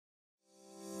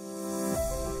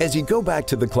As you go back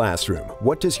to the classroom,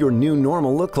 what does your new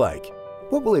normal look like?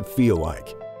 What will it feel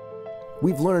like?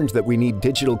 We've learned that we need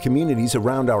digital communities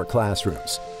around our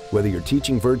classrooms, whether you're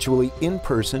teaching virtually, in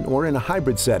person, or in a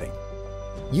hybrid setting.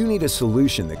 You need a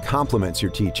solution that complements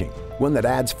your teaching, one that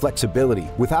adds flexibility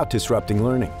without disrupting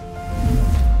learning.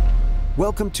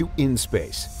 Welcome to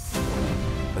InSpace,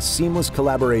 a seamless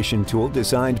collaboration tool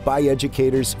designed by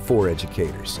educators for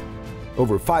educators.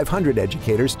 Over 500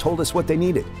 educators told us what they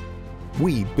needed.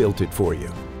 We built it for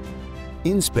you.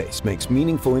 InSpace makes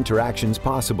meaningful interactions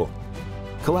possible.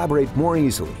 Collaborate more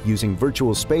easily using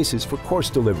virtual spaces for course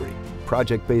delivery,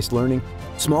 project-based learning,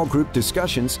 small group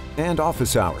discussions, and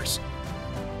office hours.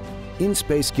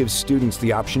 InSpace gives students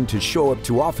the option to show up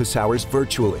to office hours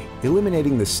virtually,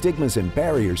 eliminating the stigmas and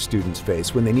barriers students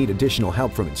face when they need additional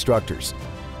help from instructors.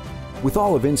 With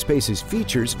all of InSpace's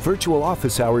features, virtual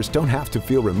office hours don't have to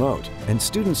feel remote, and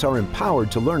students are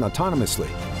empowered to learn autonomously.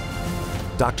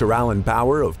 Dr. Alan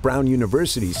Bauer of Brown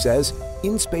University says,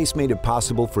 InSpace made it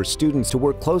possible for students to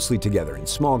work closely together in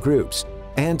small groups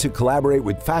and to collaborate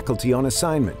with faculty on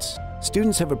assignments.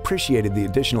 Students have appreciated the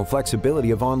additional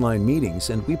flexibility of online meetings,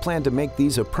 and we plan to make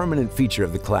these a permanent feature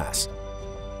of the class.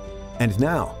 And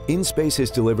now, InSpace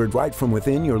is delivered right from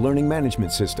within your learning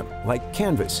management system, like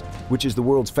Canvas, which is the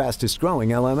world's fastest growing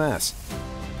LMS.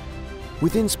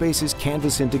 With InSpace's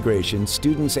Canvas integration,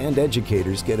 students and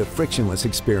educators get a frictionless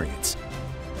experience.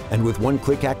 And with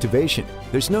one-click activation,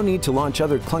 there's no need to launch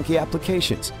other clunky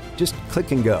applications. Just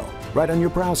click and go, right on your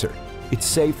browser. It's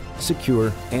safe,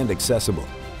 secure, and accessible.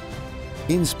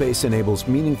 InSpace enables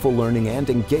meaningful learning and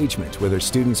engagement whether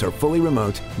students are fully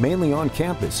remote, mainly on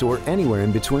campus, or anywhere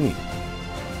in between.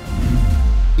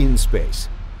 InSpace.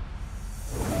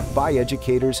 By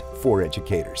educators, for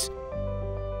educators.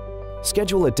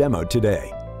 Schedule a demo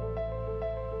today.